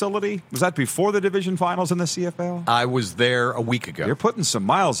Bills facility? Was that before the division finals in the CFL? I was there a week ago. You're putting some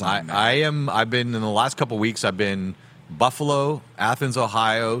miles on. I've been in the last couple of weeks. I've been Buffalo, Athens,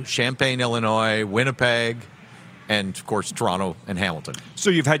 Ohio, Champaign, Illinois, Winnipeg, and of course Toronto and Hamilton.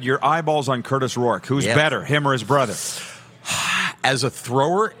 So you've had your eyeballs on Curtis Rourke. Who's better, him or his brother? As a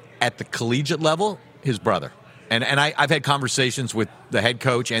thrower at the collegiate level, his brother. And I've had conversations with the head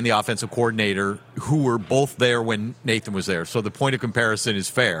coach and the offensive coordinator who were both there when Nathan was there. So the point of comparison is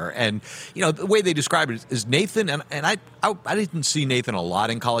fair. And, the way they describe it is Nathan, and I didn't see Nathan a lot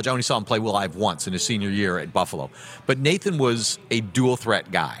in college. I only saw him play live once in his senior year at Buffalo. But Nathan was a dual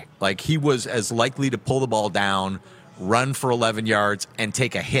threat guy. Like, he was as likely to pull the ball down, run for 11 yards, and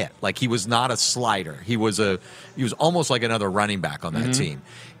take a hit. Like, he was not a slider. He was almost like another running back on that team.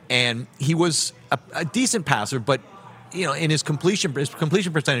 And he was a decent passer, but in his completion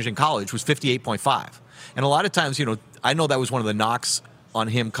percentage in college was 58.5. And a lot of times, I know that was one of the knocks on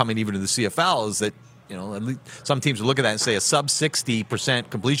him coming even to the CFL is that at least some teams would look at that and say a sub 60%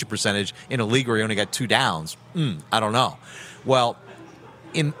 completion percentage in a league where he only got 2 downs. I don't know. Well,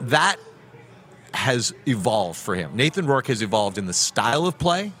 in that has evolved for him. Nathan Rourke has evolved in the style of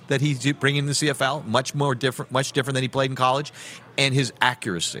play that he's bringing to the CFL, much different than he played in college, and his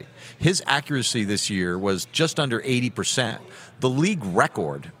accuracy. His accuracy this year was just under 80%. The league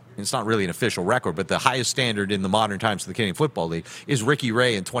record, it's not really an official record, but the highest standard in the modern times of the Canadian Football League is Ricky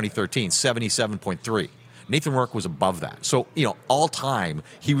Ray in 2013, 77.3. Nathan Rourke was above that. So, all time,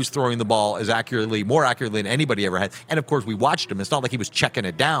 he was throwing the ball more accurately than anybody ever had. And, of course, we watched him. It's not like he was checking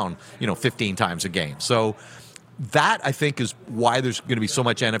it down, 15 times a game. So that, I think, is why there's going to be so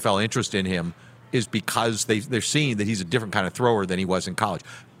much NFL interest in him, is because they're seeing that he's a different kind of thrower than he was in college.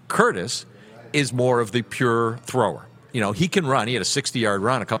 Curtis is more of the pure thrower. He can run. He had a 60-yard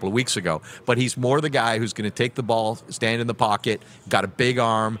run a couple of weeks ago, but he's more the guy who's going to take the ball, stand in the pocket, got a big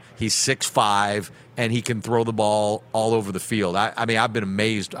arm, he's 6'5", and he can throw the ball all over the field. I mean, I've been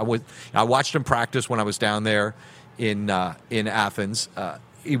amazed. I watched him practice when I was down there in Athens.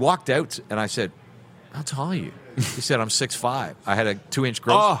 He walked out, and I said, "How tall are you?" He said, "I'm 6'5". I had a 2-inch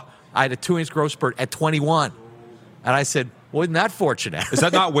growth. I had a 2-inch growth spurt at 21, and I said, "Well, isn't that fortunate?" Is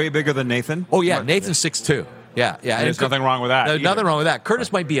that not way bigger than Nathan? Oh yeah, Nathan's 6'2". Yeah. There's nothing wrong with that. There's nothing wrong with that.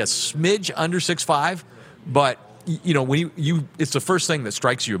 Curtis might be a smidge under 6'5", but when it's the first thing that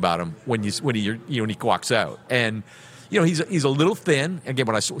strikes you about him when he walks out. And he's a little thin. Again,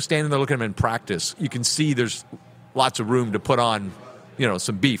 when I was standing there looking at him in practice, you can see there's lots of room to put on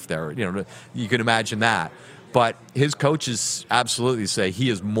some beef there. You can imagine that. But his coaches absolutely say he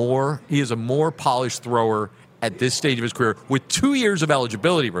is a more polished thrower at this stage of his career with 2 years of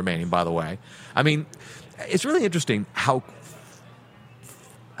eligibility remaining, by the way. I mean, it's really interesting how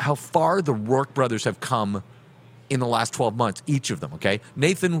far the Rourke brothers have come in the last 12 months, each of them, okay?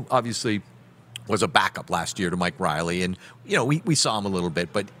 Nathan, obviously, was a backup last year to Mike Riley, and, we saw him a little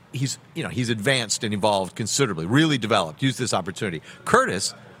bit, but he's advanced and evolved considerably, really developed, used this opportunity.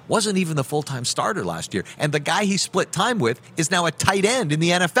 Curtis wasn't even the full-time starter last year, and the guy he split time with is now a tight end in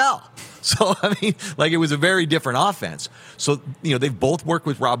the NFL. So, I mean, it was a very different offense. So, they've both worked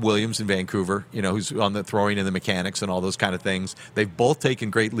with Rob Williams in Vancouver, who's on the throwing and the mechanics and all those kind of things. They've both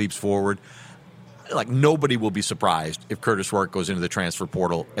taken great leaps forward. Nobody will be surprised if Curtis Rourke goes into the transfer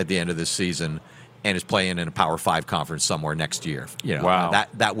portal at the end of this season and is playing in a Power 5 conference somewhere next year. Wow.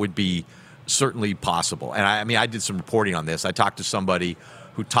 That would be certainly possible. And I did some reporting on this. I talked to somebody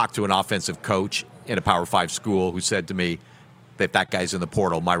who talked to an offensive coach in a Power 5 school who said to me, if that guy's in the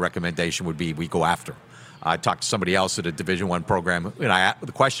portal, my recommendation would be we go after him. I talked to somebody else at a Division I program, and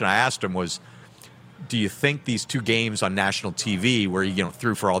the question I asked him was, do you think these 2 games on national TV where he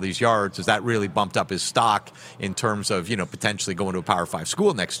threw for all these yards, has that really bumped up his stock in terms of potentially going to a Power 5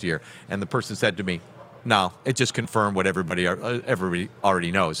 school next year? And the person said to me, no, it just confirmed what everybody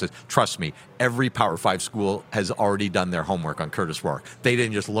already knows. Says, trust me, every Power 5 school has already done their homework on Curtis Rourke. They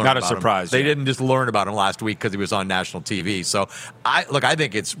didn't just learn about him. Not a surprise. They didn't just learn about him last week because he was on national TV. So, I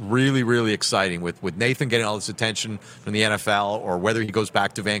think it's really, really exciting with Nathan getting all this attention from the NFL, or whether he goes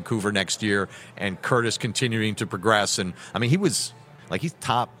back to Vancouver next year, and Curtis continuing to progress. And, I mean, he's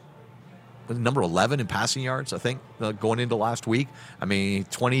top number 11 in passing yards, I think, going into last week. I mean,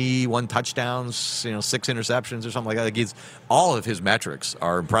 21 touchdowns, 6 interceptions or something like that. All of his metrics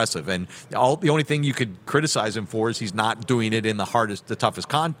are impressive. And the only thing you could criticize him for is he's not doing it in the toughest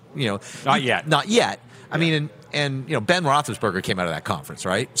Not yet. Not yet. I mean, and Ben Roethlisberger came out of that conference,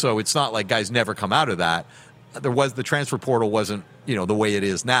 right? So it's not like guys never come out of that. The transfer portal wasn't, the way it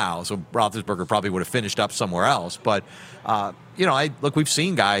is now. So Roethlisberger probably would have finished up somewhere else. But, we've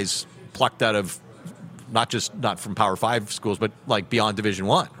seen guys plucked out of not from Power 5 schools, but beyond Division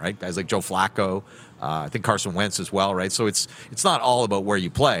I, right? Guys like Joe Flacco, I think Carson Wentz as well, right? So it's not all about where you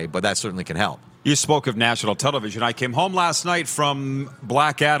play, but that certainly can help. You spoke of national television. I came home last night from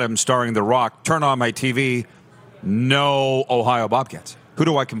Black Adam starring The Rock. Turn on my TV, no Ohio Bobcats. Who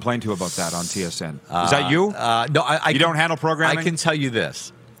do I complain to about that on TSN? Is that you? No, you don't handle programming? I can tell you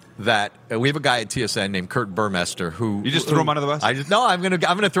this. that we have a guy at TSN named Kurt Burmester who you just threw him under the bus. I'm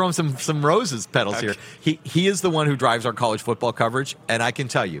gonna throw him some roses petals here. He is the one who drives our college football coverage, and I can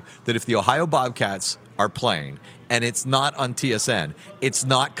tell you that if the Ohio Bobcats are playing and it's not on TSN, it's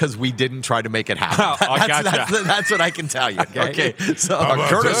not because we didn't try to make it happen. That's what I can tell you. Okay. So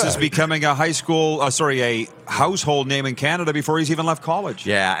Curtis is becoming a household name in Canada before he's even left college.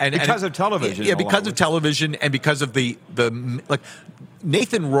 Yeah, and because of television. Yeah, because of television and because of the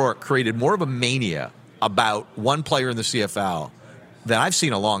Nathan Rourke created more of a mania about one player in the CFL than I've seen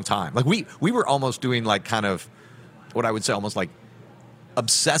in a long time. Like we were almost doing like kind of what I would say almost like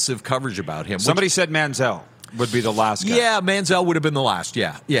obsessive coverage about him. Somebody said Manziel would be the last guy. Yeah, Manziel would have been the last.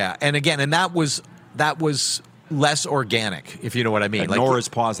 Yeah. And again, that was less organic, if you know what I mean. Nor is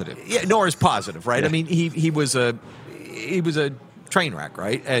positive. Yeah, nor is positive, right? Yeah. I mean, he was a train wreck,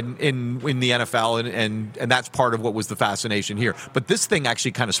 right? And in the NFL, and that's part of what was the fascination here. But this thing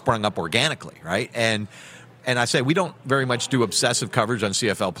actually kind of sprung up organically, right? And I say we don't very much do obsessive coverage on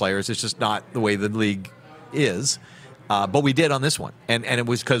CFL players. It's just not the way the league is. But we did on this one, and it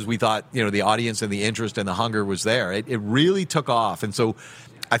was because we thought the audience and the interest and the hunger was there. It really took off, and so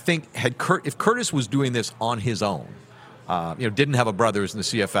I think if Curtis was doing this on his own, didn't have a brother who's in the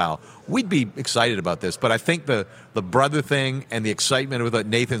CFL, we'd be excited about this. But I think the brother thing and the excitement with what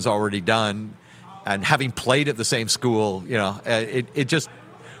Nathan's already done, and having played at the same school, it just.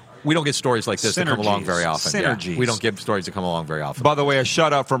 We don't get stories like this that come along very often. Synergies. Yeah, we don't get stories that come along very often. By the way, a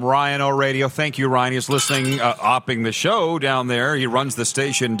shout-out from Ryan O-Radio. Thank you, Ryan. He's listening, opping the show down there. He runs the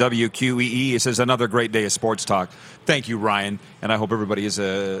station, WQEE. He says, another great day of sports talk. Thank you, Ryan. And I hope everybody is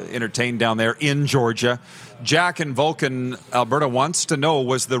entertained down there in Georgia. Jack in Vulcan, Alberta, wants to know,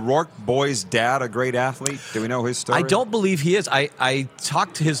 was the Rourke boy's dad a great athlete? Do we know his story? I don't believe he is. I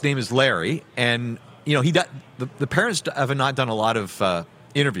talked to his name is Larry, and the parents have not done a lot of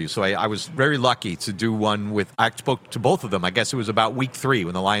interview. So I was very lucky to do one with, I spoke to both of them. I guess it was about week 3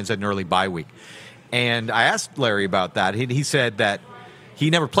 when the Lions had an early bye week. And I asked Larry about that. He said that he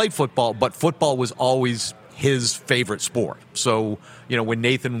never played football, but football was always his favorite sport. So, when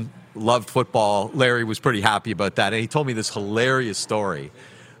Nathan loved football, Larry was pretty happy about that. And he told me this hilarious story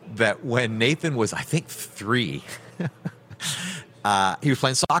that when Nathan was, I think, 3, he was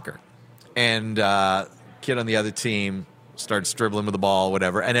playing soccer. And kid on the other team starts dribbling with the ball,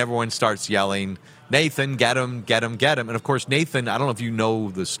 whatever, and everyone starts yelling, Nathan, get him, get him, get him. And, of course, Nathan, I don't know if you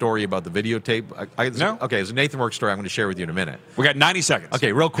know the story about the videotape. No. Okay, there's a Nathan Rourke story I'm going to share with you in a minute. We got 90 seconds.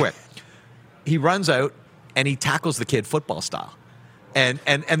 Okay, real quick. He runs out, and he tackles the kid football style. And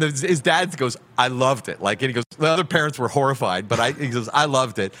his dad goes, I loved it. And he goes, the other parents were horrified, but he goes, I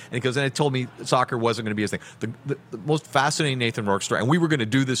loved it. And he goes, and it told me soccer wasn't going to be his thing. The most fascinating Nathan Rourke story, and we were going to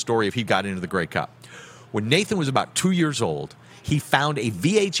do this story if he got into the Grey Cup. When Nathan was about 2 years old, he found a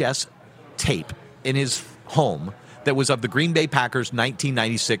VHS tape in his home that was of the Green Bay Packers'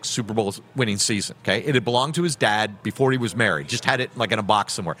 1996 Super Bowl winning season. Okay, it had belonged to his dad before he was married. Just had it like in a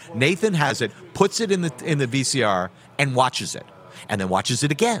box somewhere. Nathan has it, puts it in the VCR, and watches it, and then watches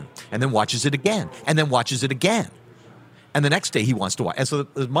it again, and then watches it again, and then watches it again. And the next day he wants to watch. And so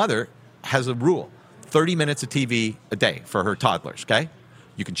his mother has a rule: 30 minutes of TV a day for her toddlers. Okay.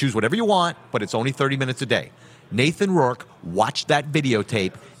 You can choose whatever you want, but it's only 30 minutes a day. Nathan Rourke watched that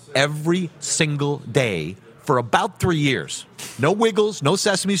videotape every single day for about 3 years. No Wiggles, no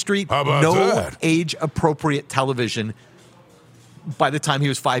Sesame Street, no age-appropriate television. By the time he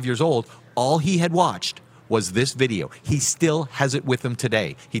was 5 years old, all he had watched was this video. He still has it with him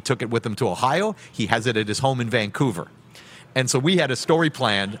today. He took it with him to Ohio. He has it at his home in Vancouver. And so we had a story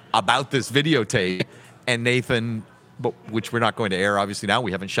planned about this videotape, and Nathan... which we're not going to air, obviously, now.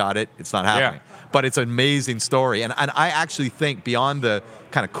 We haven't shot it. It's not happening. Yeah. But it's an amazing story. And I actually think, beyond the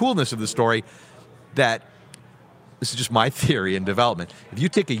kind of coolness of the story, that this is just my theory in development. If you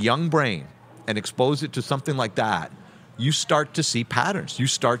take a young brain and expose it to something like that, you start to see patterns. You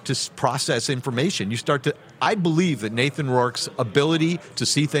start to process information. I believe that Nathan Rourke's ability to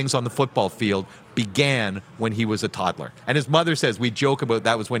see things on the football field began when he was a toddler. And his mother says, we joke about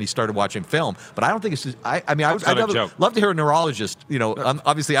that was when he started watching film, but I don't think it's just, I'd love to hear a neurologist,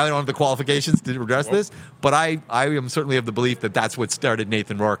 obviously I don't have the qualifications to address this, but I am certainly of the belief that that's what started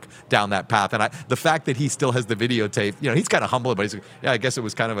Nathan Rourke down that path. And the fact that he still has the videotape, he's kind of humble, but he's like, yeah, I guess it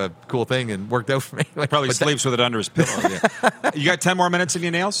was kind of a cool thing and worked out for me. Probably sleeps with it under his pillow. Yeah. You got 10 more minutes in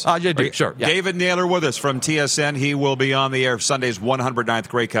your nails? Yeah, sure. Yeah. David Naylor with us from TSN. He will be on the air Sunday's 109th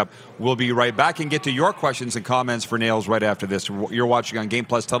Grey Cup. We'll be right back and get to your questions and comments for Nails right after this. You're watching on Game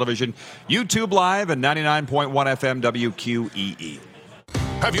Plus Television, YouTube Live, and 99.1 FM WQEE.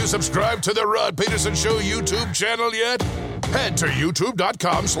 Have you subscribed to the Rod Peterson Show YouTube channel yet? Head to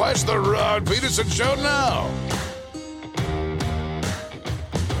youtube.com/The Rod Peterson Show now.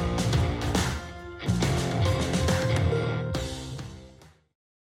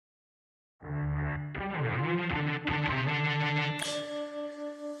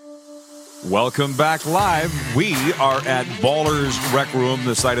 Welcome back live. We are at Ballers Rec Room,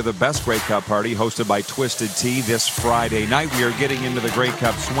 the site of the best Grey Cup party, hosted by Twisted Tea this Friday night. We are getting into the Grey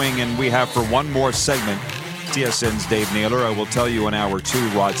Cup swing, and we have for one more segment TSN's Dave Naylor. I will tell you in hour 2,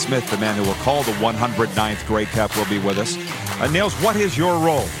 Rod Smith, the man who will call the 109th Grey Cup, will be with us. Nails, what is your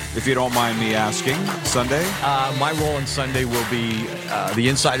role, if you don't mind me asking, Sunday? My role on Sunday will be the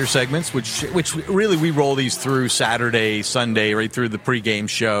insider segments, which really we roll these through Saturday, Sunday, right through the pregame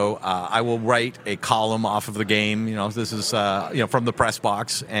show. I will write a column off of the game. This is from the press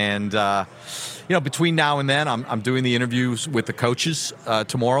box, and between now and then, I'm doing the interviews with the coaches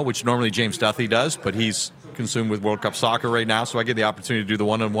tomorrow, which normally James Duthie does, but he's consumed with World Cup soccer right now, so I get the opportunity to do the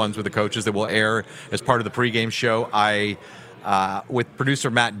one-on-ones with the coaches that will air as part of the pregame show. I, with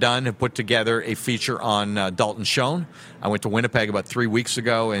producer Matt Dunn, have put together a feature on Dalton Schoen. I went to Winnipeg about 3 weeks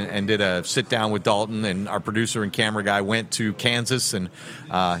ago and did a sit-down with Dalton, and our producer and camera guy went to Kansas and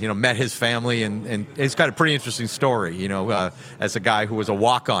met his family, and it's got a pretty interesting story, as a guy who was a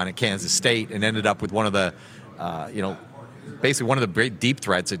walk-on at Kansas State and ended up with one of the basically one of the great deep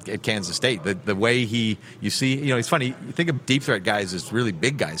threats at Kansas State. The way it's funny, you think of deep threat guys as really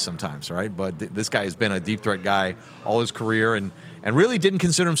big guys sometimes, right? But this guy has been a deep threat guy all his career and really didn't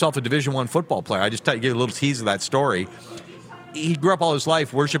consider himself a Division I football player. I just give you a little tease of that story. He grew up all his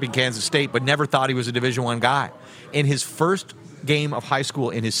life worshiping Kansas State, but never thought he was a Division I guy. In his first game of high school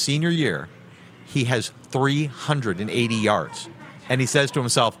in his senior year, he has 380 yards. And he says to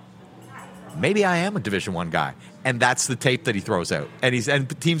himself, maybe I am a Division I guy. And that's the tape that he throws out.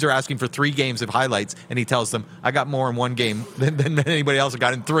 And teams are asking for 3 games of highlights, and he tells them, I got more in one game than anybody else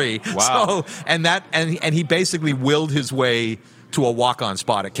got in 3. Wow. So, and he basically willed his way to a walk-on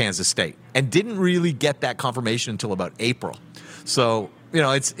spot at Kansas State and didn't really get that confirmation until about April. So,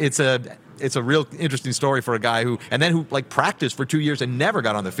 it's a real interesting story for a guy who practiced for 2 years and never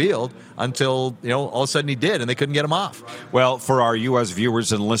got on the field until, all of a sudden he did, and they couldn't get him off. Well, for our U.S.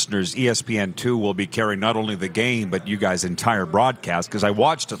 viewers and listeners, ESPN2 will be carrying not only the game, but you guys' entire broadcast, because I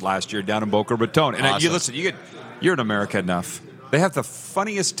watched it last year down in Boca Raton. And awesome. You're in America enough. They have the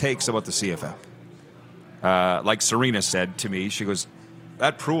funniest takes about the CFL. Like Serena said to me, she goes,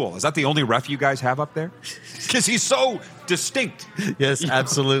 that Pruill, is that the only ref you guys have up there? Because he's so distinct. Yes,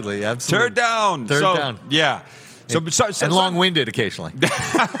 absolutely. Third down. Third down. Yeah. And long-winded occasionally.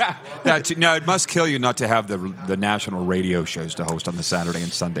 Now, it must kill you not to have the national radio shows to host on the Saturday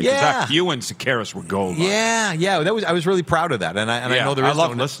and Sunday. Yeah. You and Sakaris were gold. Yeah. I was really proud of that. And I know I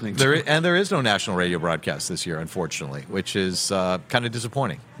love listening to it. And there is no national radio broadcast this year, unfortunately, which is kind of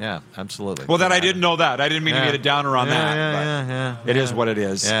disappointing. Yeah, absolutely. Well, I didn't know that. I didn't mean to get a downer on that. It is what it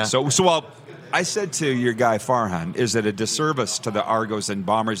is. Yeah. So I said to your guy Farhan, is it a disservice to the Argos and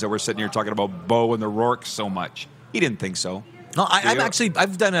Bombers that we're sitting here talking about Bo and the Rourke so much? He didn't think so. No, I've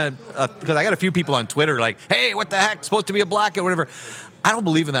done because I got a few people on Twitter like, hey, what the heck, it's supposed to be a blackout, whatever. I don't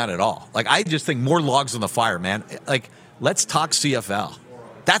believe in that at all. I just think more logs on the fire, man. Let's talk CFL.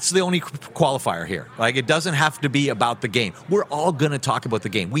 That's the only qualifier here. It doesn't have to be about the game. We're all going to talk about the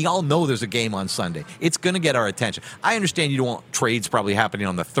game. We all know there's a game on Sunday. It's going to get our attention. I understand you don't want trades probably happening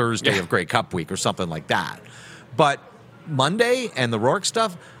on the Thursday of Grey Cup week or something like that. But Monday and the Rourke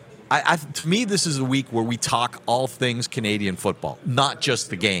stuff, to me, this is a week where we talk all things Canadian football, not just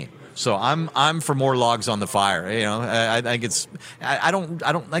the game. So I'm for more logs on the fire. I think it's. I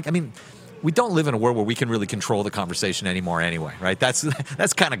don't like. I mean, we don't live in a world where we can really control the conversation anymore anyway, right? That's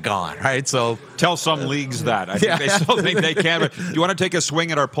kind of gone, right? So tell some leagues that. I think they still think they can. But do you want to take a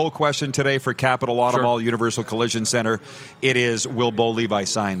swing at our poll question today for Capital Automall Universal Collision Center? It is, will Bo Levi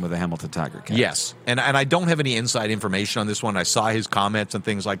sign with the Hamilton Tiger Cats? Yes. And I don't have any inside information on this one. I saw his comments and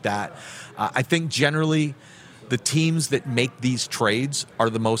things like that. I think generally the teams that make these trades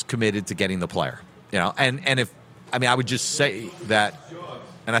are the most committed to getting the player. I would just say that.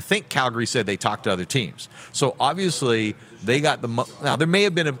 And I think Calgary said they talked to other teams. So obviously they got now there may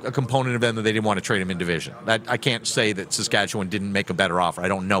have been a component of them that they didn't want to trade him in division. I can't say that Saskatchewan didn't make a better offer. I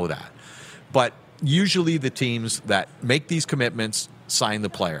don't know that. But usually the teams that make these commitments sign the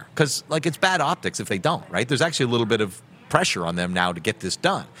player. Because it's bad optics if they don't, right? There's actually a little bit of pressure on them now to get this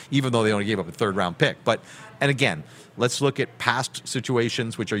done, even though they only gave up a third-round pick. And again, let's look at past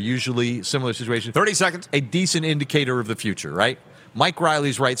situations, which are usually similar situations. 30 seconds. A decent indicator of the future, right? Mike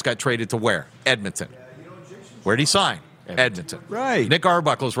Riley's rights got traded to where? Edmonton. Where did he sign? Edmonton. Right. Nick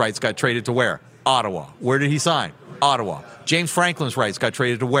Arbuckle's rights got traded to where? Ottawa. Where did he sign? Ottawa. James Franklin's rights got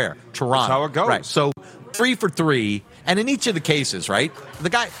traded to where? Toronto. That's how it goes. Right. So 3 for 3. And in each of the cases, right, the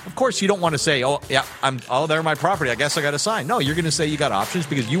guy, of course, you don't want to say, they're my property. I guess I got to sign. No, you're going to say you got options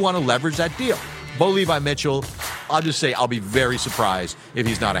because you want to leverage that deal. Bo Levi Mitchell, I'll just say I'll be very surprised if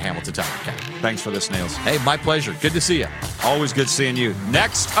he's not a Hamilton Tiger Cat. Thanks for this, Nails. Hey, my pleasure. Good to see you. Always good seeing you.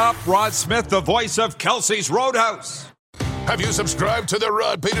 Next up, Rod Smith, the voice of Kelsey's Roadhouse. Have you subscribed to the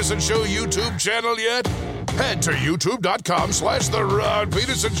Rod Peterson Show YouTube channel yet? Head to youtube.com/The Rod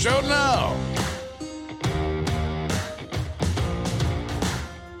Peterson Show now.